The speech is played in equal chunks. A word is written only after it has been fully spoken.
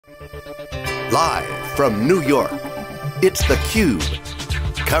Live from New York, it's theCUBE,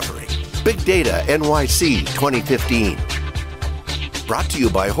 covering Big Data NYC 2015. Brought to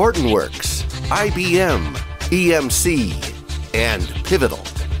you by Hortonworks, IBM, EMC, and Pivotal.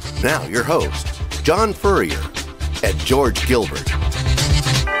 Now your host, John Furrier and George Gilbert.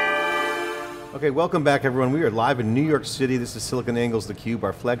 Okay, welcome back everyone. We are live in New York City. This is SiliconANGLE's theCUBE,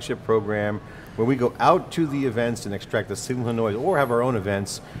 our flagship program, where we go out to the events and extract the signal and noise, or have our own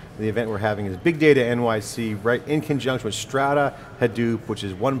events. The event we're having is Big Data NYC, right in conjunction with Strata Hadoop, which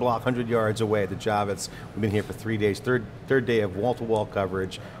is 1 block, 100 yards away at the Javits. We've been here for 3 days, third day of wall-to-wall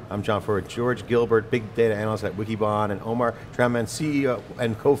coverage. I'm John Furrier, George Gilbert, Big Data Analyst at Wikibon, and Omer Trajman, CEO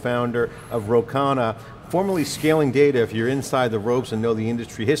and co-founder of Rocana, formerly scaling data. If you're inside the ropes and know the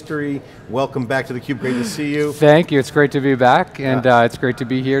industry history, welcome back to theCUBE, great to see you. Thank you, it's great to be back, and it's great to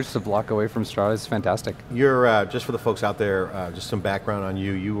be here, just a block away from Strata, it's fantastic. You're, just for the folks out there, just some background on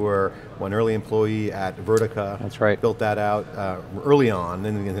you. You were one early employee at Vertica. That's right. Built that out early on,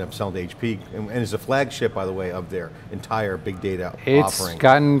 then ended up selling to HP, and is a flagship, by the way, of their entire big data offering. It's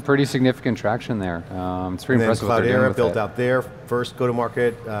gotten pretty significant traction there. It's pretty impressive what they're doing with it. Built out their first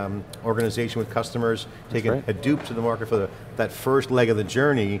go-to-market organization with customers, taking Hadoop to the market for that first leg of the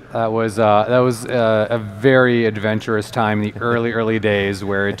journey. That was a very adventurous time in the early days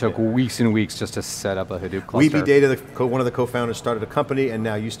where it took weeks and weeks just to set up a Hadoop cluster. BigData, one of the co-founders, started a company, and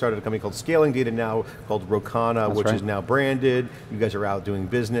now you started a company called Scaling Data, now called Rocana, which is now branded. You guys are out doing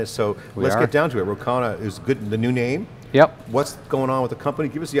business, so let's get down to it. Rocana is good, the new name. Yep. What's going on with the company?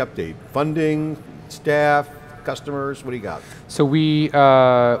 Give us the update. Funding, staff, customers, what do you got? So we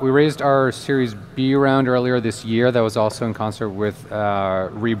raised our Series B round earlier this year. That was also in concert with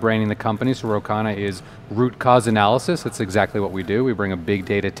rebranding the company. So Rocana is root cause analysis. That's exactly what we do. We bring a big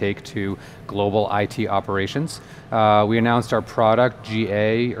data take to global IT operations. We announced our product,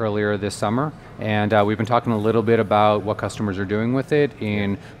 GA, earlier this summer. And we've been talking a little bit about what customers are doing with it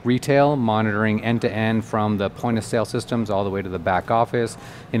in retail, monitoring end-to-end from the point of sale systems all the way to the back office,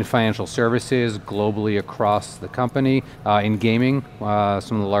 in financial services, globally across the company, in gaming,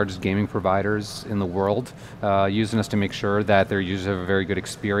 some of the largest gaming providers in the world, using us to make sure that their users have a very good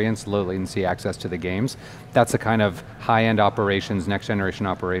experience, low latency access to the games. That's the kind of high-end operations, next generation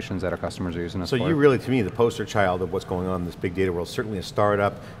operations that our customers are using us for. So you really, to me, the poster child of what's going on in this big data world, certainly a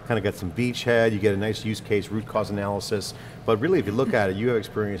startup, kind of got some beachhead, you get a nice use case, root cause analysis, but really if you look at it, you have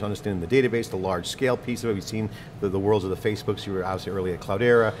experience understanding the database, the large scale piece of it. We've seen the worlds of the Facebooks, you were obviously early at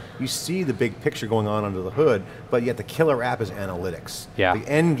Cloudera. You see the big picture going on under the hood, but yet the killer app is analytics. Yeah. The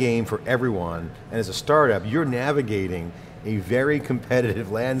end game for everyone, and as a startup, you're navigating a very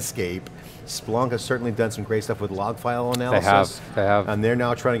competitive landscape. Splunk has certainly done some great stuff with log file analysis. They have. And they're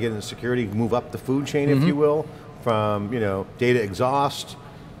now trying to get into security, move up the food chain, if you will, from data exhaust,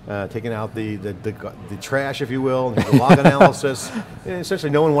 taking out the trash, if you will, and the log analysis. And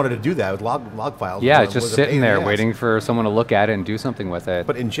essentially no one wanted to do that with log files. Yeah, it's just sitting there waiting for someone to look at it and do something with it.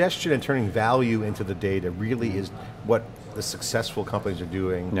 But ingestion and turning value into the data really is what the successful companies are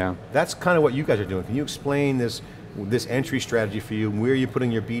doing. Yeah. That's kind of what you guys are doing. Can you explain this entry strategy for you? Where are you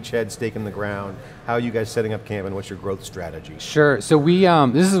putting your beachhead stake in the ground? How are you guys setting up camp, and what's your growth strategy? Sure, so we,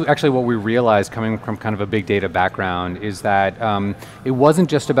 this is actually what we realized coming from kind of a big data background, is that it wasn't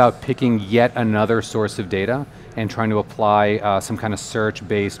just about picking yet another source of data and trying to apply some kind of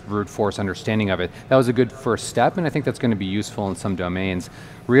search-based brute force understanding of it. That was a good first step, and I think that's going to be useful in some domains.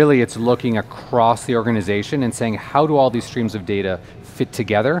 Really, it's looking across the organization and saying, how do all these streams of data fit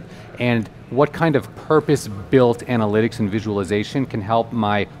together, and what kind of purpose-built analytics and visualization can help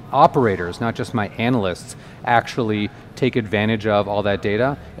my operators, not just my analysts, actually take advantage of all that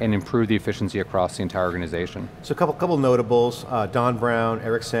data and improve the efficiency across the entire organization. So a couple notables, Don Brown,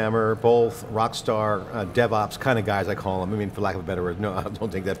 Eric Sammer, both rockstar DevOps kind of guys, I call them. I mean, for lack of a better word, no, I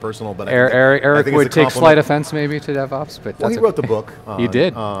don't take that personal, but Eric would take slight offense maybe to DevOps, but well, he wrote the book. He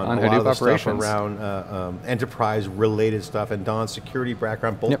did, on Hadoop a lot of the operations. Stuff around enterprise-related stuff, and Don's security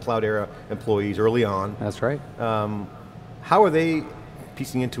background, both Cloudera employees early on. That's right. How are they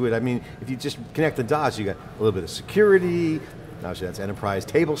piecing into it? I mean, if you just connect the dots, you got a little bit of security, obviously that's enterprise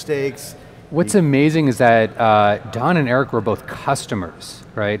table stakes. What's amazing is that Don and Eric were both customers,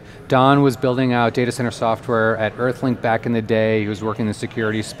 right? Don was building out data center software at Earthlink back in the day. He was working in the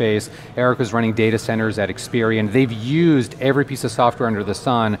security space. Eric was running data centers at Experian. They've used every piece of software under the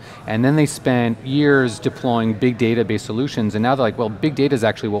sun, and then they spent years deploying big data-based solutions, and now they're like, well, big data is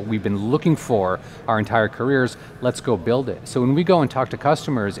actually what we've been looking for our entire careers. Let's go build it. So when we go and talk to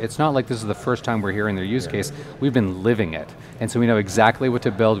customers, it's not like this is the first time we're hearing their use case. We've been living it. And so we know exactly what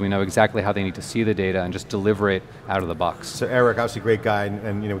to build. We know exactly how the they need to see the data and just deliver it out of the box. So Eric, obviously a great guy,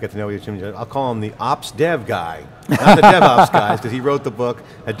 and we get to know each other. I'll call him the ops dev guy, not the DevOps guys, because he wrote the book,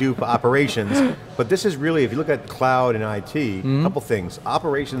 Hadoop Operations. But this is really, if you look at cloud and IT, a couple things.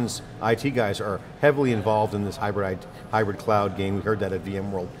 Operations IT guys are heavily involved in this hybrid cloud game. We heard that at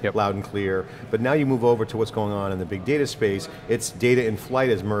VMworld loud and clear. But now you move over to what's going on in the big data space. It's data in flight,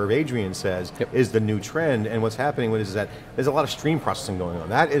 as Merv Adrian says, is the new trend. And what's happening is that there's a lot of stream processing going on.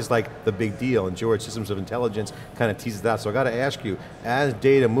 That is like the big deal. And George, Systems of Intelligence kind of teases that. So I got to ask you, as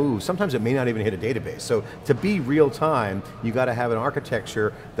data moves, sometimes it may not even hit a database. So to be real time, you got to have an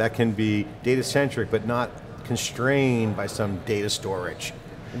architecture that can be data centric, but not constrained by some data storage.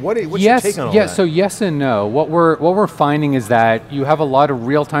 What's your take on all that? So yes and no. What we're finding is that you have a lot of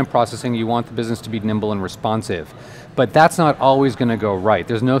real-time processing. You want the business to be nimble and responsive. But that's not always going to go right.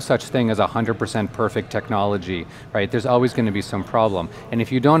 There's no such thing as 100% perfect technology, right? There's always going to be some problem. And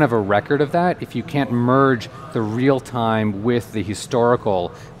if you don't have a record of that, if you can't merge the real time with the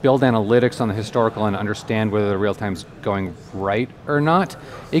historical, build analytics on the historical and understand whether the real time's going right or not,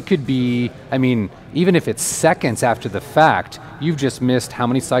 it could be, I mean, even if it's seconds after the fact, you've just missed how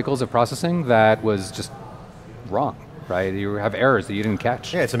many cycles of processing that was just wrong, right? You have errors that you didn't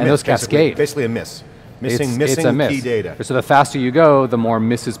catch. Yeah, it's a and miss, those cascade. basically a miss. Missing key data. So the faster you go, the more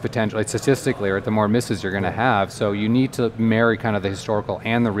misses potentially, statistically, or the more misses you're going to have. So you need to marry kind of the historical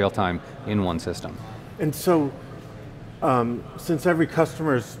and the real time in one system. And so, since every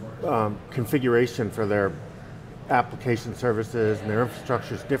customer's configuration for their application services and their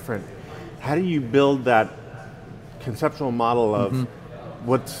infrastructure is different, how do you build that conceptual model of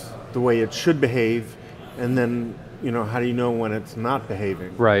what's the way it should behave, and then how do you know when it's not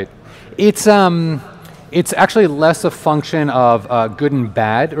behaving? Right. It's actually less a function of good and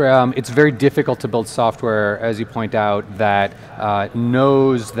bad. It's very difficult to build software, as you point out, that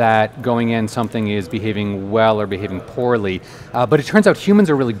knows that going in something is behaving well or behaving poorly. But it turns out humans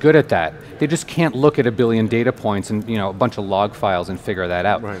are really good at that. They just can't look at a billion data points and a bunch of log files and figure that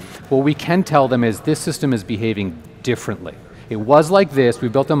out. Right. What we can tell them is this system is behaving differently. It was like this, we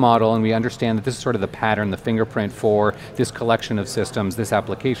built a model and we understand that this is sort of the pattern, the fingerprint for this collection of systems, this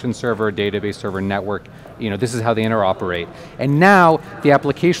application server, database server, network, this is how they interoperate. And now the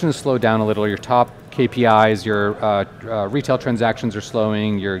application is slowed down a little, your top KPIs, your retail transactions are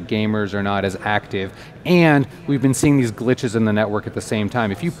slowing, your gamers are not as active, and we've been seeing these glitches in the network at the same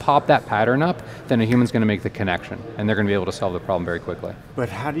time. If you pop that pattern up, then a human's going to make the connection, and they're going to be able to solve the problem very quickly. But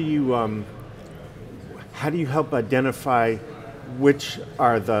how do you help identify which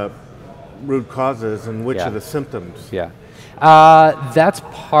are the root causes and which are the symptoms? Yeah. That's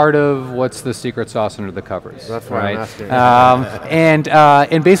part of what's the secret sauce under the covers. That's why I'm asking.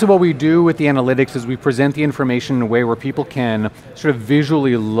 And basically what we do with the analytics is we present the information in a way where people can sort of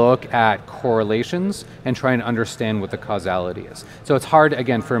visually look at correlations and try and understand what the causality is. So it's hard,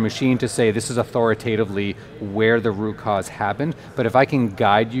 again, for a machine to say this is authoritatively where the root cause happened, but if I can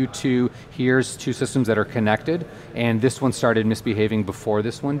guide you to, here's two systems that are connected, and this one started misbehaving before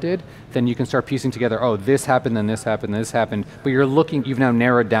this one did, then you can start piecing together, oh, this happened, then this happened, then this happened, but you've now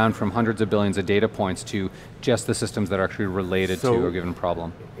narrowed down from hundreds of billions of data points to just the systems that are actually related to a given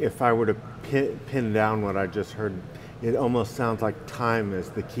problem. If I were to pin down what I just heard, it almost sounds like time is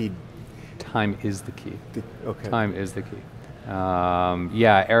the key. Time is the key. Okay. Time is the key.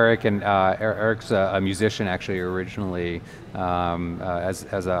 Yeah, Eric's a musician actually originally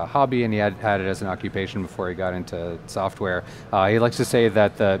as a hobby, and he had it as an occupation before he got into software. He likes to say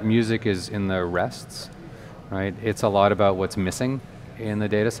that the music is in the rests, right? It's a lot about what's missing in the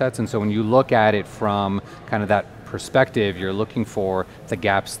data sets, and so when you look at it from kind of that perspective, you're looking for the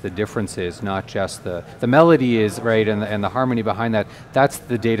gaps, the differences, not just the melody is, right, and the harmony behind that. That's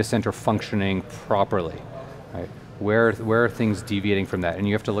the data center functioning properly, right? Where are things deviating from that? And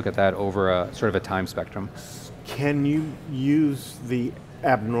you have to look at that over a sort of a time spectrum. Can you use the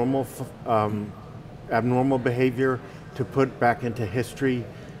abnormal behavior to put back into history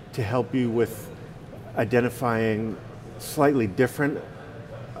to help you with identifying slightly different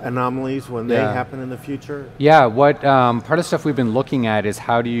anomalies when they happen in the future? Yeah, what part of stuff we've been looking at is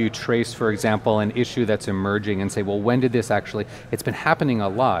how do you trace, for example, an issue that's emerging and say, well, when did this actually, it's been happening a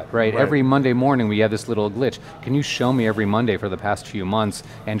lot, right? Every Monday morning we have this little glitch. Can you show me every Monday for the past few months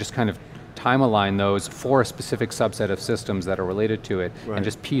and just kind of time align those for a specific subset of systems that are related to it, and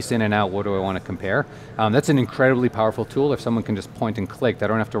just piece in and out what do I want to compare. That's an incredibly powerful tool. If someone can just point and click, they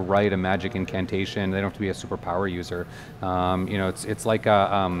don't have to write a magic incantation, they don't have to be a superpower user. It's like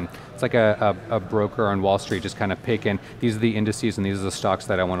a broker on Wall Street just kind of picking, these are the indices and these are the stocks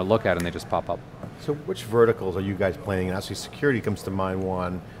that I want to look at, and they just pop up. So which verticals are you guys playing in? Obviously security comes to mind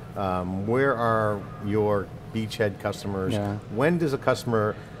one. Where are your beachhead customers? Yeah. When does a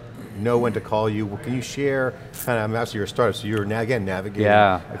customer know when to call you? Well, can you share, obviously you're a startup, so you're now again navigating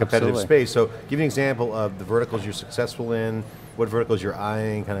a competitive space. So give me an example of the verticals you're successful in, what verticals you're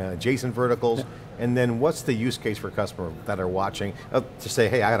eyeing, kind of adjacent verticals, and then what's the use case for a customer that are watching to say,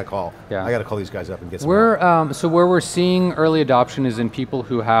 hey, I got to call these guys up and get some help. So where we're seeing early adoption is in people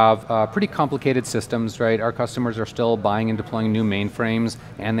who have pretty complicated systems, right? Our customers are still buying and deploying new mainframes,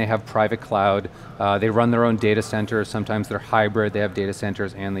 and they have private cloud. They run their own data centers. Sometimes they're hybrid. They have data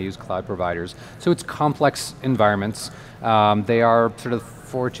centers and they use cloud providers. So it's complex environments. They are sort of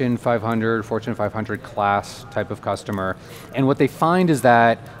Fortune 500, Fortune 500 class type of customer. And what they find is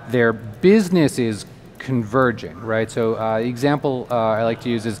that their business is converging, right? So the example I like to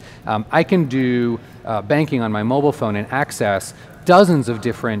use is I can do banking on my mobile phone and access dozens of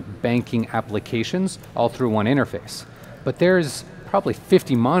different banking applications all through one interface. But there's probably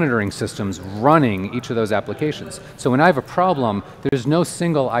 50 monitoring systems running each of those applications. So when I have a problem, there's no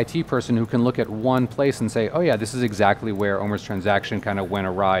single IT person who can look at one place and say, oh yeah, this is exactly where Omer's transaction kind of went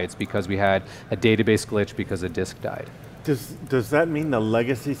awry. It's because we had a database glitch because a disk died. Does that mean the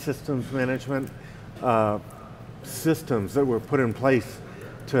legacy systems management systems that were put in place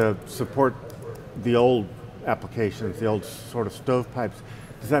to support the old applications, the old sort of stovepipes,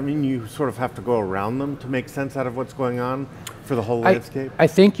 does that mean you sort of have to go around them to make sense out of what's going on for the whole landscape? I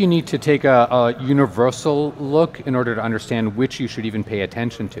think you need to take a universal look in order to understand which you should even pay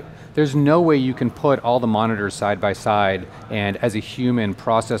attention to. There's no way you can put all the monitors side by side and as a human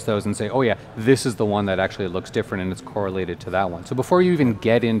process those and say, oh yeah, this is the one that actually looks different and it's correlated to that one. So before you even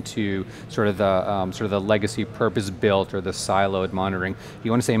get into sort of the legacy purpose-built or the siloed monitoring, you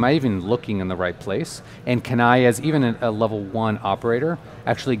want to say, am I even looking in the right place? And can I, as even a level 1 operator,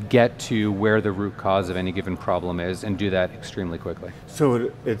 actually get to where the root cause of any given problem is and do that extremely quickly.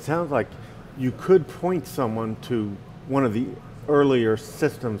 So it sounds like you could point someone to one of the earlier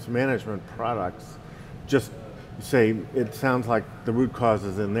systems management products, just say, it sounds like the root cause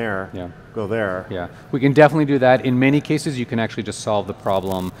is in there, go there. Yeah, we can definitely do that. In many cases, you can actually just solve the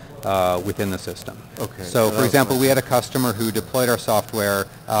problem within the system. Okay. So for example, we had a customer who deployed our software.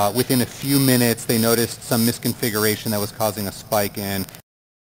 Within a few minutes, they noticed some misconfiguration that was causing a spike in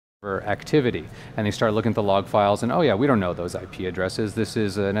activity, and they start looking at the log files and, oh yeah, we don't know those IP addresses, this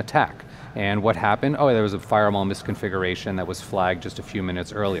is an attack. And what happened? Oh, there was a firewall misconfiguration that was flagged just a few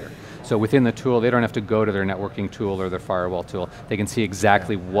minutes earlier. So within the tool, they don't have to go to their networking tool or their firewall tool. They can see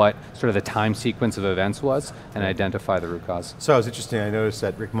exactly what sort of the time sequence of events was and identify the root cause. So it was interesting, I noticed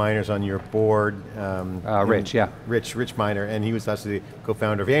that Rick Miner's on your board. Rich, yeah. Rich Miner, and he was actually the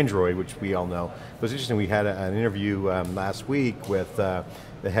co-founder of Android, which we all know. It was interesting, we had an interview last week with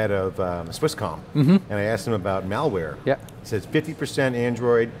the head of Swisscom, and I asked him about malware. Yeah. He says 50%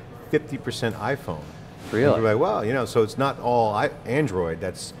 Android, 50% iPhone. Really? And we're like, well, you know, so it's not all Android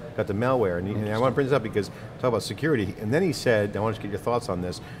that's got the malware. And I want to bring this up because talk about security. And then he said, I want to get your thoughts on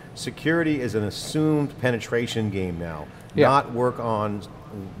this. Security is an assumed penetration game now, not work on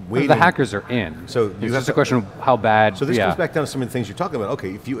waiting. The hackers are in. So it's just a question of how bad. So this comes back down to some of the things you're talking about.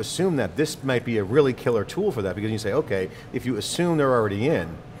 Okay, if you assume that this might be a really killer tool for that, because you say, okay, if you assume they're already in,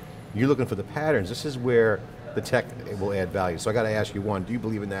 you're looking for the patterns. This is where the tech will add value. So I got to ask you, one, do you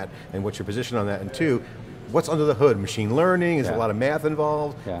believe in that, and what's your position on that? And two, what's under the hood? Machine learning, is a lot of math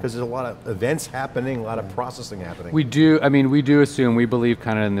involved? Because there's a lot of events happening, a lot of processing happening. We do, I mean, we do assume, we believe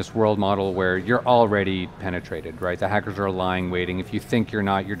kind of in this world model where you're already penetrated, right? The hackers are lying, waiting. If you think you're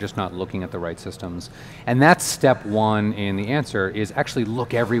not, you're just not looking at the right systems. And that's step one in the answer, is actually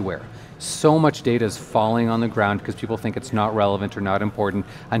look everywhere. So much data is falling on the ground because people think it's not relevant or not important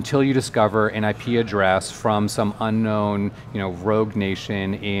until you discover an IP address from some unknown, rogue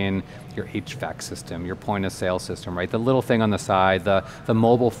nation in your HVAC system, your point of sale system, right? The little thing on the side, the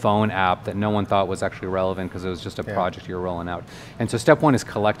mobile phone app that no one thought was actually relevant because it was just a project you were rolling out. And so step one is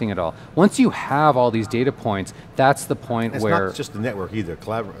collecting it all. Once you have all these data points, that's the point where— It's not just the network either.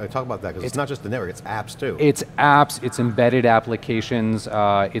 Talk about that, because it's not just the network, it's apps too. It's apps, it's embedded applications,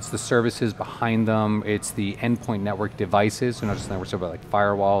 it's the services behind them, it's the endpoint network devices, so not just network server, like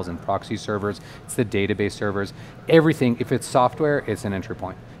firewalls and proxy servers, it's the database servers. Everything, if it's software, it's an entry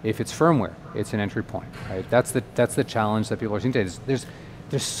point. If it's firmware, it's an entry point, right? That's the challenge that people are seeing today.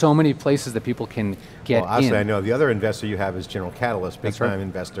 There's so many places that people can get in. Obviously, I know the other investor you have is General Catalyst, big time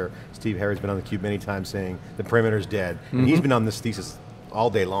investor. Steve Harry's been on theCUBE many times saying the perimeter's dead. And he's been on this thesis all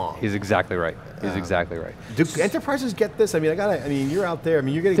day long. He's exactly right. He's exactly right. Do enterprises get this? I mean, you're out there. I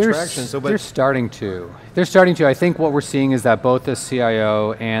mean, you're getting traction. So, they're starting to. They're starting to. I think what we're seeing is that both the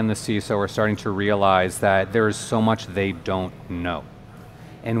CIO and the CISO are starting to realize that there is so much they don't know.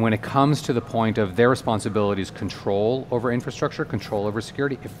 And when it comes to the point of their responsibilities, control over infrastructure, control over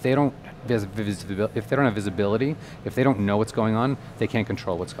security, if they don't have visibility, if they don't know what's going on, they can't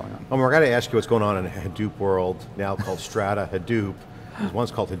control what's going on. I got to ask you what's going on in Hadoop world, now called Strata Hadoop. It was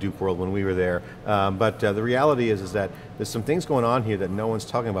once called Hadoop World when we were there. But the reality is that there's some things going on here that no one's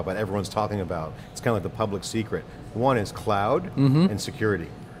talking about, but everyone's talking about. It's kind of like the public secret. One is cloud and security.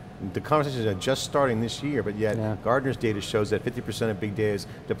 The conversations are just starting this year, but yet Gartner's data shows that 50% of big data is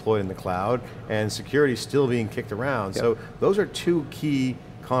deployed in the cloud, and security is still being kicked around. So those are two key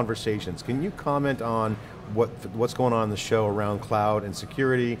conversations. Can you comment on what's going on in the show around cloud and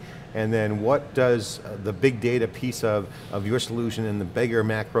security, and then what does the big data piece of your solution and the bigger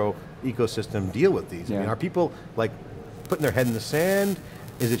macro ecosystem deal with these? I mean, are people like putting their head in the sand?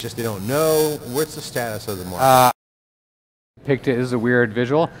 Is it just they don't know? What's the status of the market? Picked it as a weird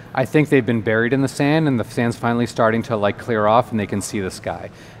visual. I think they've been buried in the sand, and the sand's finally starting to like clear off and they can see the sky.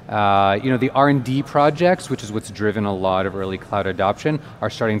 The R&D projects, which is what's driven a lot of early cloud adoption, are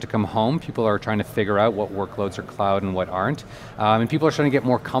starting to come home. People are trying to figure out what workloads are cloud and what aren't. And people are starting to get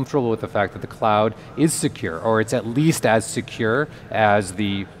more comfortable with the fact that the cloud is secure, or it's at least as secure as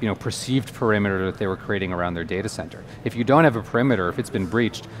the perceived perimeter that they were creating around their data center. If you don't have a perimeter, if it's been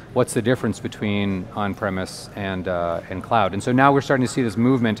breached, what's the difference between on-premise and cloud? And so now we're starting to see this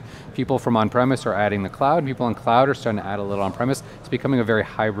movement. People from on-premise are adding the cloud, people on cloud are starting to add a little on-premise. It's becoming a very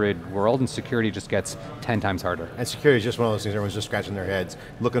hybrid world, and security just gets 10 times harder. And security is just one of those things everyone's just scratching their heads,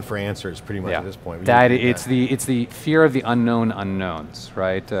 looking for answers pretty much at this point. It's the fear of the unknown unknowns,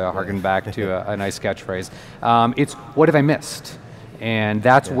 right? Harken back to a nice catchphrase. It's what have I missed? And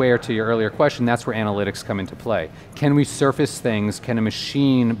that's where, to your earlier question, that's where analytics come into play. Can we surface things? Can a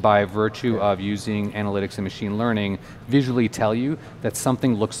machine, by virtue of using analytics and machine learning, visually tell you that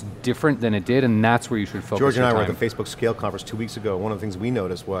something looks different than it did, and that's where you should focus George and your I were time. at the Facebook Scale Conference 2 weeks ago. One of the things we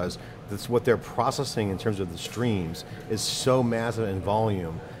noticed was that what they're processing in terms of the streams is so massive in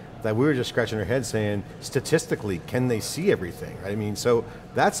volume that we were just scratching our heads saying, statistically, can they see everything? Right? I mean, so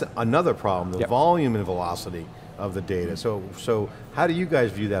that's another problem, the volume and velocity of the data. So how do you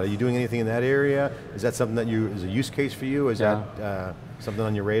guys view that? Are you doing anything in that area? Is that something that is a use case for you? Is that something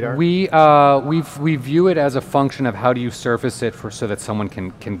on your radar? We view it as a function of how do you surface it so that someone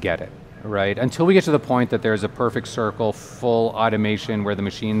can get it. Right, until we get to the point that there's a perfect circle, full automation where the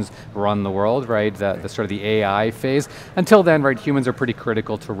machines run the world, right, the sort of the AI phase. Until then, right, humans are pretty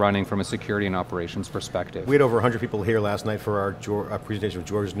critical to running from a security and operations perspective. We had over 100 people here last night for our presentation of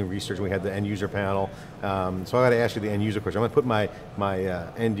George's new research. We had the end user panel. So I got to ask you the end user question. I'm going to put my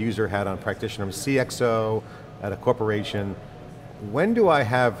end user hat on practitioner. I'm a CXO at a corporation. When do I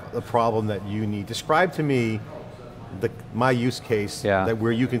have the problem that you need? Describe to me my use case that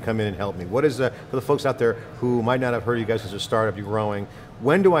where you can come in and help me. What is for the folks out there who might not have heard of you guys as a startup, you're growing,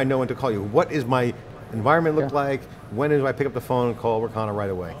 when do I know when to call you? What is my environment look like? When do I pick up the phone and call Rocana right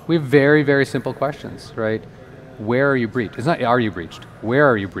away? We have very, very simple questions, right? Where are you breached? It's not, are you breached? Where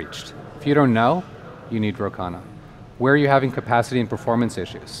are you breached? If you don't know, you need Rocana. Where are you having capacity and performance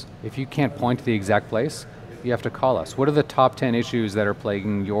issues? If you can't point to the exact place, you have to call us. What are the top 10 issues that are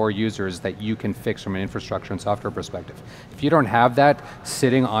plaguing your users that you can fix from an infrastructure and software perspective? If you don't have that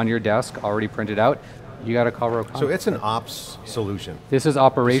sitting on your desk, already printed out, you got to call Rocana. So it's an ops solution. This is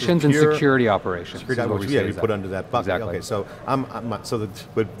operations and security operations. Security operations, you put under that bucket. Exactly. Okay, so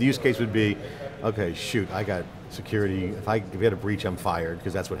the use case would be, okay, shoot, I got security. If we had a breach, I'm fired,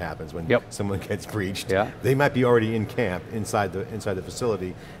 because that's what happens when someone gets breached. They might be already in camp inside the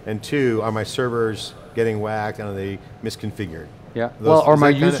facility. And two, are my servers getting whacked and are they misconfigured? Are my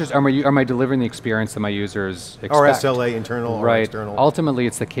users, am I delivering the experience that my users expect? Or SLA, internal or external? Ultimately,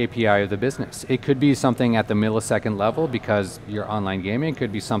 it's the KPI of the business. It could be something at the millisecond level because you're online gaming. It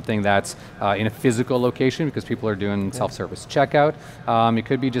could be something that's in a physical location because people are doing self-service checkout. It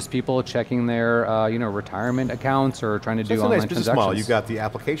could be just people checking their retirement accounts or trying to do online transactions. It's a nice business model. You've got the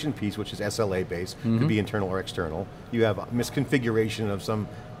application piece, which is SLA based, could be internal or external. You have misconfiguration of some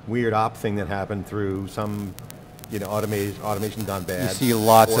weird op thing that happened through some automation gone bad. You see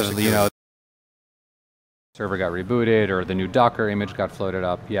lots of server got rebooted or the new Docker image got floated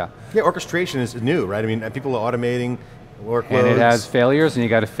up. Yeah, orchestration is new, right? I mean, people are automating workloads. And it has failures, and you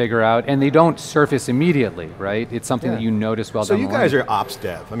got to figure out, and they don't surface immediately, right? It's something that you notice down the line. So you guys are ops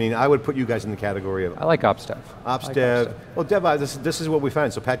dev. I mean, I would put you guys in the category of... I like ops dev. Ops dev. Well, DevOps, this is what we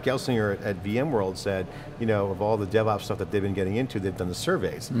find. So Pat Gelsinger at VMworld said, of all the DevOps stuff that they've been getting into, they've done the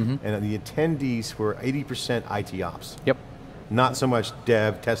surveys. And the attendees were 80% IT ops. Yep. not so much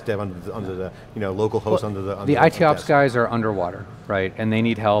dev, test dev under the local host under the The IT ops desk. guys are underwater, right? And they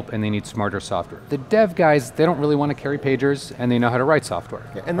need help and they need smarter software. The dev guys, they don't really want to carry pagers and they know how to write software.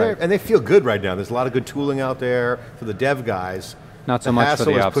 Yeah, and they feel good right now. There's a lot of good tooling out there for the dev guys. Not so much for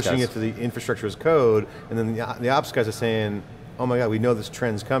the ops is pushing guys. it to the infrastructure as code, and then the ops guys are saying, oh my God, we know this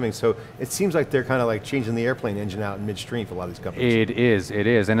trend's coming. So it seems like they're kind of like changing the airplane engine out in midstream for a lot of these companies. It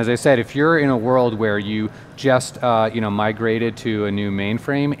is. And as I said, if you're in a world where you just migrated to a new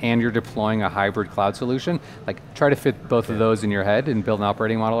mainframe and you're deploying a hybrid cloud solution, like try to fit both of those in your head and build an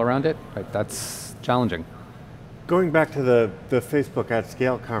operating model around it. Right? That's challenging. Going back to the Facebook at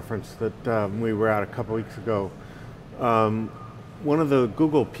Scale conference that we were at a couple weeks ago, one of the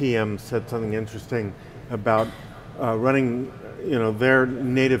Google PMs said something interesting about running their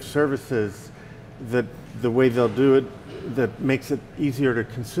native services, that the way they'll do it that makes it easier to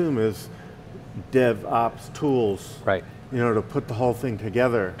consume is DevOps tools, right? To put the whole thing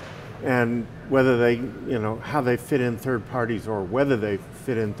together, and whether they, how they fit in third parties or whether they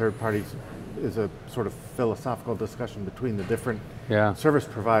fit in third parties is a sort of philosophical discussion between the different service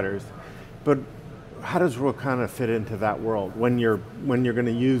providers. But how does Rocana fit into that world when you're going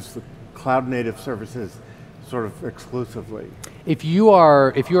to use the cloud native services sort of exclusively? If you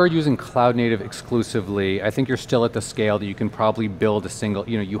are using cloud native exclusively, I think you're still at the scale that you can probably build a single,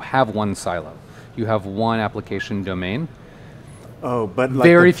 you have one silo. You have one application domain. Oh, but like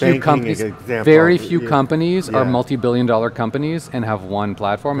very the few companies, example, very few companies are multi-billion-dollar companies and have one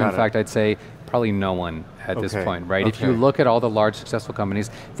platform. Got In fact, I'd say probably no one at this point, right? Okay. If you look at all the large successful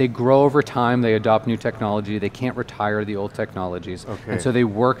companies, they grow over time, they adopt new technology, they can't retire the old technologies. And so they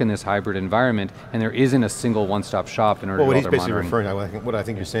work in this hybrid environment, and there isn't a single one-stop shop in order to do all their monitoring. What he's basically referring to, what I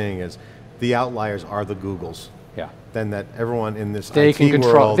think you're saying is, the outliers are the Googles. Yeah. Then that everyone in this they IT can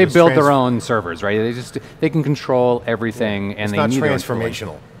control. world They build their own servers, right? They can control everything, and it's they not need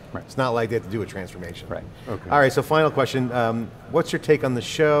transformational. Right. It's not like they have to do a transformation. Right. Okay. All right. So final question: what's your take on the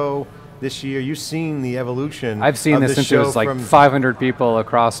show this year? You've seen the evolution. I've seen this since it was like 500 people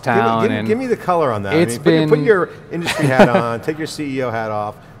across town. Give me the color on that. It's been put your industry hat on. Take your CEO hat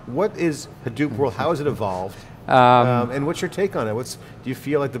off. What is Hadoop world? How has it evolved? And what's your take on it? Do you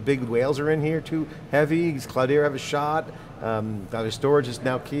feel like the big whales are in here too heavy? Does Cloudera have a shot? Data storage is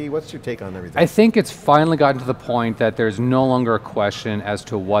now key. What's your take on everything? I think it's finally gotten to the point that there's no longer a question as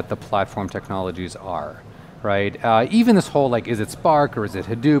to what the platform technologies are, right? Even this whole is it Spark or is it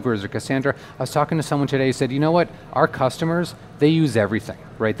Hadoop or is it Cassandra? I was talking to someone today who said, you know what, our customers, they use everything,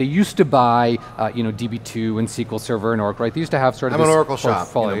 right? They used to buy DB2 and SQL Server and Oracle, right? They used to have sort of I'm this an Oracle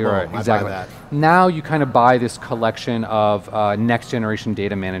portfolio, shop. right? Exactly. I buy that. Now you kind of buy this collection of next generation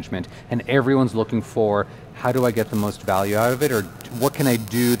data management, and everyone's looking for, how do I get the most value out of it, or what can I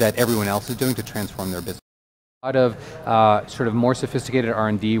do that everyone else is doing to transform their business? A lot of sort of more sophisticated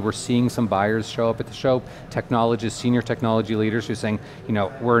R&D. We're seeing some buyers show up at the show, technologists, senior technology leaders who are saying,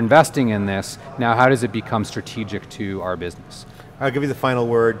 we're investing in this, now how does it become strategic to our business? I'll give you the final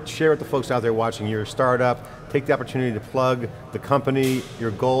word. Share with the folks out there watching your startup. Take the opportunity to plug the company, your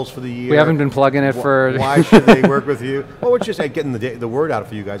goals for the year. We haven't been plugging it for... Why should they work with you? Well, we're just getting the word out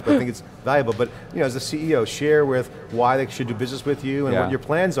for you guys, but I think it's valuable. But as a CEO, share with why they should do business with you and what your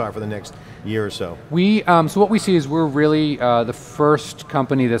plans are for the next year or so. So what we see is we're really the first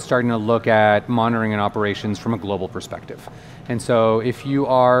company that's starting to look at monitoring and operations from a global perspective. And so if you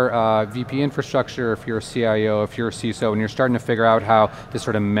are VP infrastructure, if you're a CIO, if you're a CISO, and you're starting to figure out how this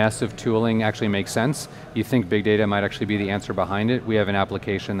sort of mess of tooling actually makes sense, you think big data might actually be the answer behind it, we have an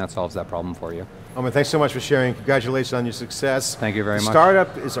application that solves that problem for you. Omer, thanks so much for sharing. Congratulations on your success. Thank you very much.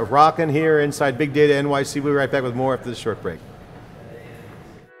 Startup is a rockin' here inside Big Data NYC. We'll be right back with more after this short break.